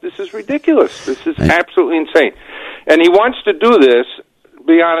visit us? This is ridiculous. This is absolutely insane. And he wants to do this,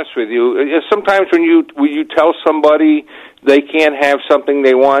 be honest with you, sometimes when you tell somebody they can't have something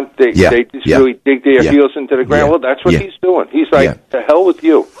they want, they just really dig their heels into the ground. Well, that's what he's doing. He's like, to hell with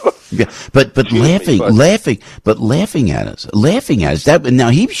you. Yeah, but laughing at us. That now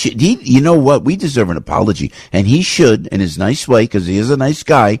you know what? We deserve an apology, and he should in his nice way because he is a nice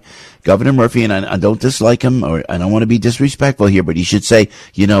guy, Governor Murphy. And I don't dislike him, or I don't want to be disrespectful here, but he should say,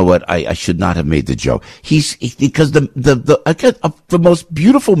 you know what? I should not have made the joke. Because the most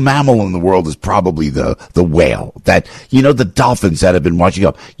beautiful mammal in the world is probably the whale. That the dolphins that have been watching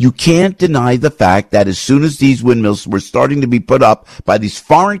up. You can't deny the fact that as soon as these windmills were starting to be put up by these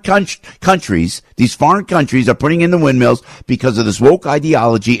foreign countries, these foreign countries are putting in the windmills because of this woke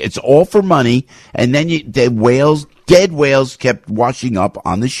ideology. It's all for money. And then dead whales kept washing up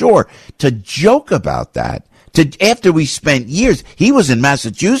on the shore. To joke about that, after we spent years, he was in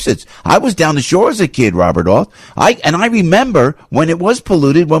Massachusetts. I was down the shore as a kid, Robert Oth. I remember when it was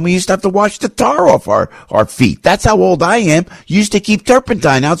polluted, when we used to have to wash the tar off our feet. That's how old I am. You used to keep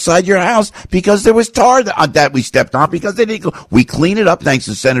turpentine outside your house because there was tar that we stepped on because they didn't go. We clean it up thanks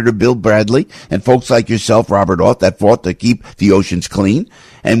to Senator Bill Bradley and folks like yourself, Robert Oth, that fought to keep the oceans clean.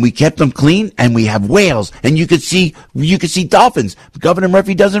 And we kept them clean, and we have whales, and you could see dolphins. Governor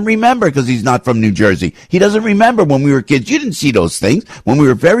Murphy doesn't remember because he's not from New Jersey. He doesn't remember when we were kids. You didn't see those things when we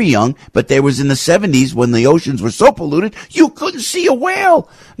were very young, but there was in the 70s when the oceans were so polluted, you couldn't see a whale,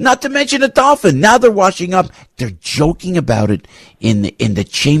 not to mention a dolphin. Now they're washing up. They're joking about it in the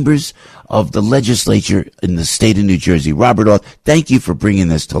chambers of the legislature in the state of New Jersey. Robert Oth, thank you for bringing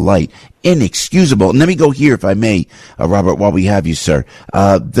this to light. Inexcusable. And let me go here, if I may, Robert, while we have you, sir.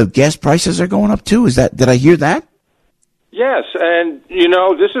 The gas prices are going up too. Did I hear that? Yes, and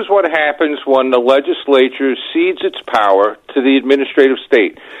this is what happens when the legislature cedes its power to the administrative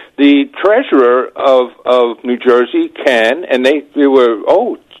state. The treasurer of New Jersey can, and they were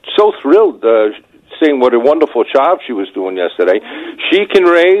so thrilled seeing what a wonderful job she was doing yesterday. She can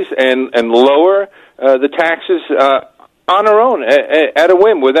raise and lower the taxes on her own at a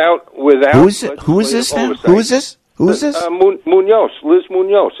whim without. Who is this? Munoz. Liz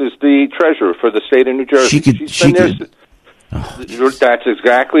Munoz is the treasurer for the state of New Jersey. That's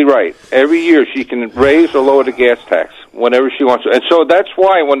exactly right. Every year she can raise or lower the gas tax whenever she wants to. And so that's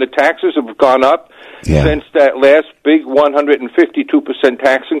why when the taxes have gone up since that last big 152%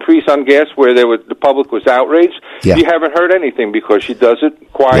 tax increase on gas where the public was outraged, you haven't heard anything because she does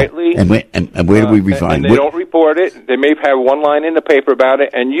it quietly. Yeah. And where do we refine? And they don't report it. They may have one line in the paper about it,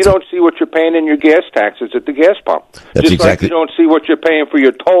 and you don't see what you're paying in your gas taxes at the gas pump. That's Just like you don't see what you're paying for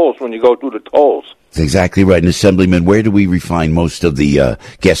your tolls when you go through the tolls. That's exactly right. And Assemblyman, where do we refine most of the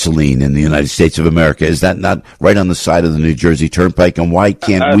gasoline in the United States of America? Is that not right on the side of the New Jersey Turnpike? And why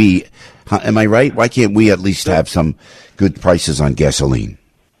can't we, am I right? Why can't we at least have some good prices on gasoline?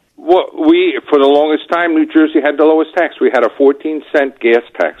 Well, for the longest time, New Jersey had the lowest tax. We had a 14-cent gas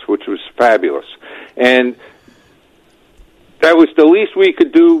tax, which was fabulous. And that was the least we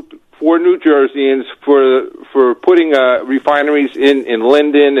could do for New Jerseyans for putting refineries in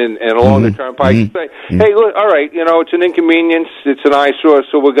Linden and along the Turnpike. Say, hey, look, all right, it's an inconvenience, it's an eyesore,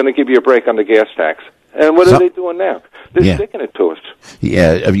 so we're going to give you a break on the gas tax. And what are they doing now? They're sticking it to us.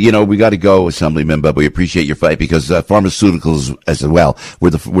 Yeah, we got to go, Assemblyman, but we appreciate your fight because pharmaceuticals as well we're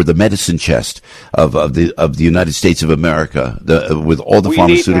the medicine chest of the United States of America. With all the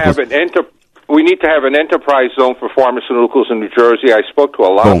pharmaceuticals. We need to have an enterprise zone for pharmaceuticals in New Jersey. I spoke to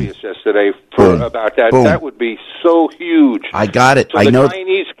a lobbyist yesterday about that. Boom. That would be so huge. I got it. So I know. The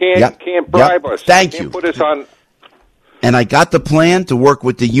Chinese can't bribe us. Thank they you. Can't put us on. And I got the plan to work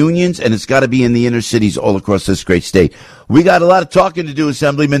with the unions, and it's got to be in the inner cities all across this great state. We got a lot of talking to do,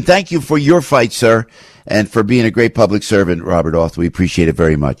 Assemblyman. Thank you for your fight, sir, and for being a great public servant, Robert Oth. We appreciate it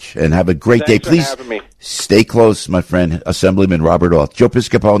very much. And have a great day. Please having me. Stay close, my friend, Assemblyman Robert Oth. Joe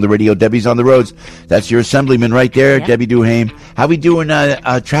Piscopo on the radio. Debbie's on the roads. That's your Assemblyman right there, Debbie Duhame. How we doing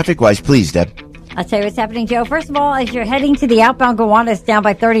traffic-wise, please, Deb? I'll tell you what's happening, Joe. First of all, as you're heading to the outbound Gowanus down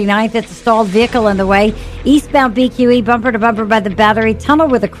by 39th, it's a stalled vehicle in the way. Eastbound BQE, bumper to bumper by the Battery Tunnel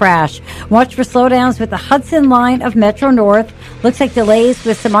with a crash. Watch for slowdowns with the Hudson line of Metro North. Looks like delays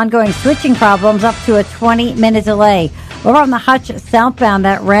with some ongoing switching problems, up to a 20-minute delay. Over on the Hutch southbound,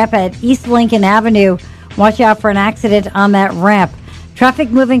 that ramp at East Lincoln Avenue. Watch out for an accident on that ramp.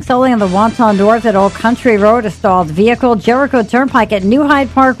 Traffic moving slowly on the Wonton North at Old Country Road, a stalled vehicle. Jericho Turnpike at New Hyde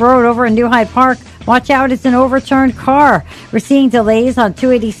Park Road over in New Hyde Park. Watch out, it's an overturned car. We're seeing delays on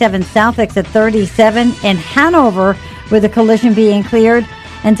 287 South exit 37 in Hanover with a collision being cleared.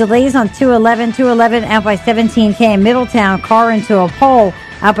 And delays on 211 out by 17K in Middletown, car into a pole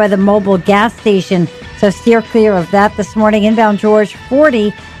out by the mobile gas station. So steer clear of that this morning. Inbound George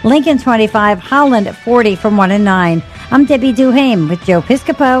 40, Lincoln 25, Holland 40 from 1 and 9. I'm Debbie Duhame with Joe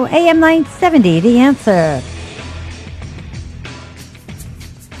Piscopo, AM 970, The Answer.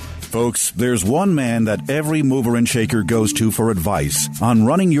 Folks, there's one man that every mover and shaker goes to for advice on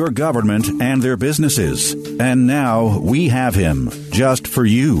running your government and their businesses. And now we have him, just for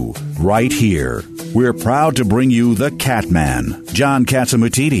you, right here. We're proud to bring you the Catman, John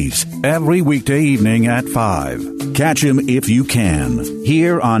Catsimatidis, every weekday evening at 5. Catch him if you can,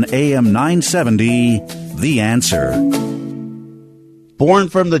 here on AM 970, The Answer. Born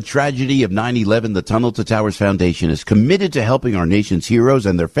from the tragedy of 9/11, the Tunnel to Towers Foundation is committed to helping our nation's heroes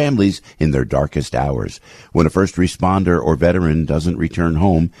and their families in their darkest hours. When a first responder or veteran doesn't return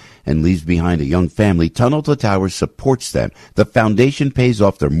home and leaves behind a young family, Tunnel to Towers supports them. The foundation pays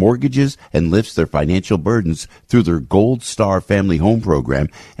off their mortgages and lifts their financial burdens through their Gold Star Family Home Program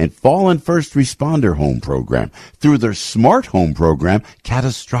and Fallen First Responder Home Program. Through their Smart Home Program,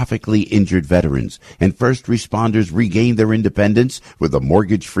 catastrophically injured veterans and first responders regain their independence with a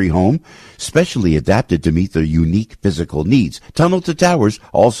mortgage-free home, specially adapted to meet their unique physical needs. Tunnel to Towers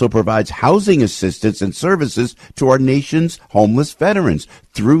also provides housing assistance and services to our nation's homeless veterans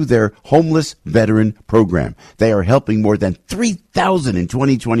through their Homeless Veteran Program. They are helping more than 3,000 in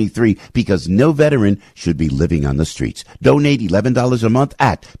 2023 because no veteran should be living on the streets. Donate $11 a month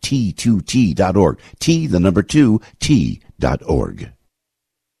at T2T.org. T2T.org.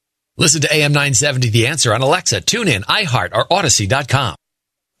 Listen to AM 970 The Answer on Alexa, TuneIn, iHeart, or Odyssey.com.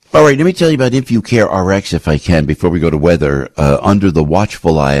 All right, let me tell you about InfuCare RX if I can before we go to weather. Under the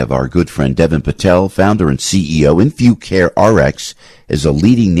watchful eye of our good friend Devin Patel, founder and CEO, InfuCare RX is a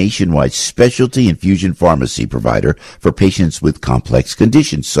leading nationwide specialty infusion pharmacy provider for patients with complex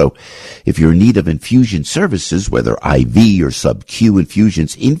conditions. So if you're in need of infusion services, whether IV or sub-Q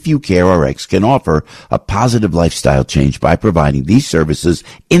infusions, InfuCare RX can offer a positive lifestyle change by providing these services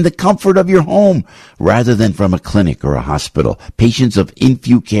in the comfort of your home rather than from a clinic or a hospital. Patients of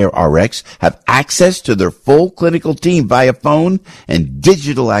InfuCare RX have access to their full clinical team via phone and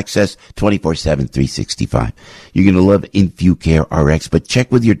digital access 24/7, 365. You're going to love InfuCare RX, but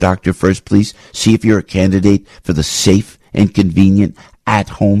check with your doctor first, please. See if you're a candidate for the safe and convenient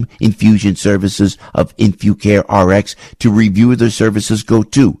at-home infusion services of InfuCare RX. To review their services, go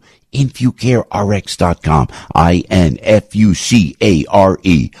to InfuCareRx.com.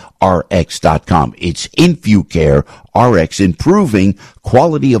 InfuCareRx.com. It's InfuCare RX, improving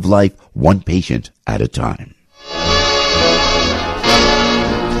quality of life one patient at a time.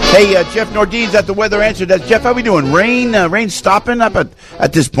 Hey, Jeff Nordine's at the Weather Answer Desk. Jeff, how we doing? Rain stopping up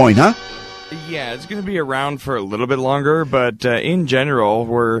at this point, huh? Yeah, it's going to be around for a little bit longer, but in general,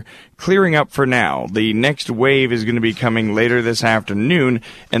 we're clearing up for now. The next wave is going to be coming later this afternoon,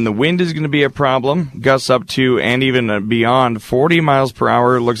 and the wind is going to be a problem. Gusts up to and even beyond 40 miles per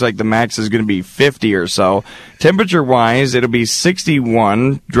hour. Looks like the max is going to be 50 or so. Temperature-wise, it'll be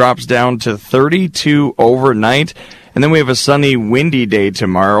 61, drops down to 32 overnight. And then we have a sunny, windy day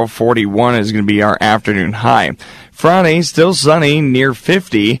tomorrow. 41 is going to be our afternoon high. Friday, still sunny, near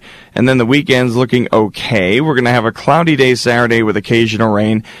 50. And then the weekend's looking okay. We're going to have a cloudy day Saturday with occasional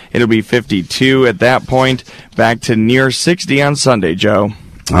rain. It'll be 52 at that point. Back to near 60 on Sunday, Joe.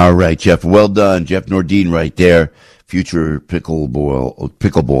 All right, Jeff. Well done. Jeff Nordine right there. Future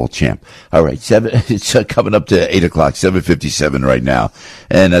pickleball champ. All right, it's coming up to 8 o'clock, 7:57 right now.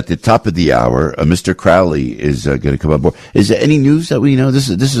 And at the top of the hour, Mr. Crowley is going to come on board. Is there any news that we know? This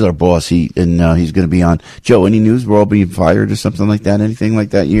is our boss. He's going to be on. Joe, any news? We're all being fired or something like that? Anything like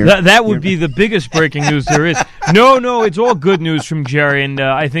that here? That would be the biggest breaking news there is. No, it's all good news from Jerry, and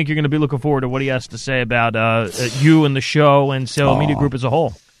I think you're going to be looking forward to what he has to say about you and the show and Salem Media Group as a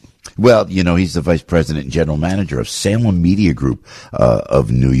whole. Well, he's the vice president and general manager of Salem Media Group of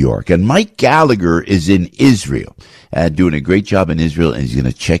New York. And Mike Gallagher is in Israel, doing a great job in Israel, and he's going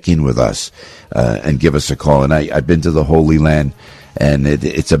to check in with us and give us a call. And I've been to the Holy Land, and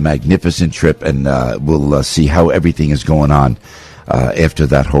it's a magnificent trip, and we'll see how everything is going on after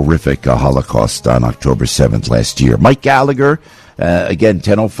that horrific Holocaust on October 7th last year. Mike Gallagher, again,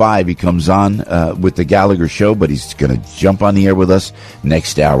 10:05, he comes on with the Gallagher Show, but he's going to jump on the air with us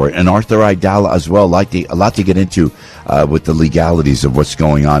next hour. And Arthur Aidala as well, a lot to get into with the legalities of what's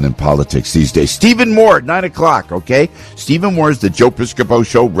going on in politics these days. Stephen Moore at 9 o'clock, okay? Stephen Moore is the Joe Piscopo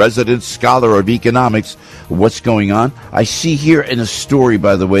Show resident scholar of economics. What's going on? I see here in a story,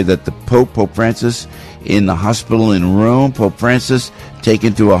 by the way, that the Pope Francis, in the hospital in Rome. Pope Francis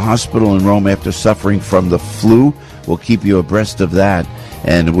taken to a hospital in Rome after suffering from the flu. We'll keep you abreast of that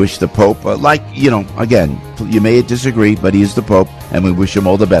and wish the Pope, again, you may disagree, but he is the Pope, and we wish him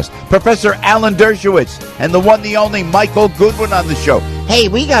all the best. Professor Alan Dershowitz and the one, the only Michael Goodwin on the show. Hey,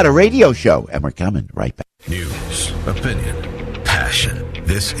 we got a radio show, and we're coming right back. News, opinion, passion.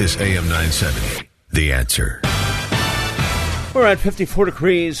 This is AM 970, The Answer. We're at 54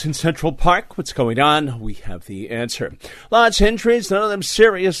 degrees in Central Park. What's going on? We have the answer. Lots of injuries, none of them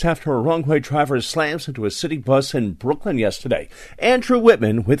serious, after a wrong-way driver slams into a city bus in Brooklyn yesterday. Andrew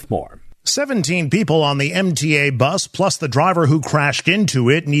Whitman with more. 17 people on the MTA bus, plus the driver who crashed into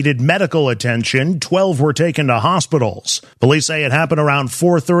it, needed medical attention. 12 were taken to hospitals. Police say it happened around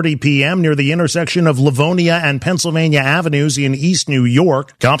 4:30 p.m. near the intersection of Livonia and Pennsylvania Avenues in East New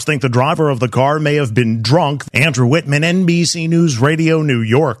York. Cops think the driver of the car may have been drunk. Andrew Whitman, NBC News Radio, New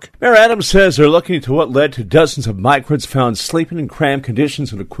York. Mayor Adams says they're looking into what led to dozens of migrants found sleeping in cramped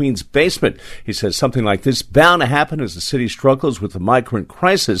conditions in a Queens basement. He says something like this bound to happen as the city struggles with the migrant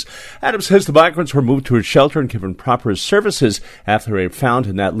crisis. Adams says the migrants were moved to a shelter and given proper services after they were found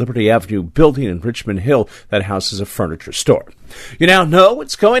in that Liberty Avenue building in Richmond Hill that houses a furniture store. You now know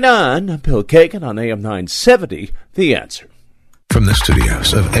what's going on. I'm Bill Kagan on AM 970, The Answer. From the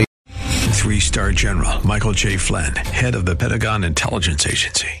studios of Three-star General Michael J. Flynn, head of the Pentagon Intelligence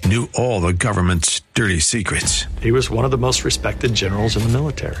Agency, knew all the government's dirty secrets. He was one of the most respected generals in the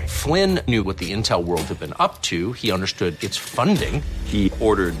military. Flynn knew what the intel world had been up to. He understood its funding. He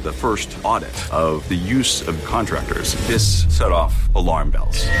ordered the first audit of the use of contractors. This set off alarm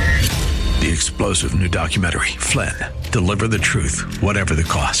bells. The explosive new documentary, Flynn, Deliver the Truth, Whatever the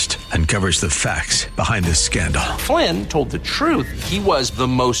Cost, uncovers the facts behind this scandal. Flynn told the truth. He was the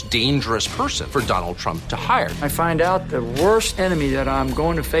most dangerous person for Donald Trump to hire. I find out the worst enemy that I'm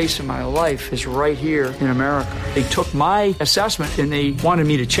going to face in my life is right here in America. They took my assessment and they wanted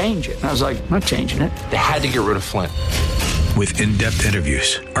me to change it. And I was like, I'm not changing it. They had to get rid of Flynn. With in-depth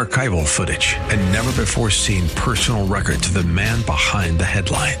interviews, archival footage, and never-before-seen personal records of the man behind the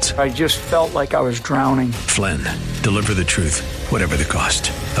headlines. I just felt like I was drowning. Flynn, Deliver the Truth, Whatever the Cost.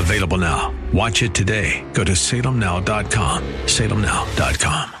 Available now. Watch it today. Go to salemnow.com.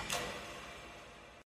 salemnow.com.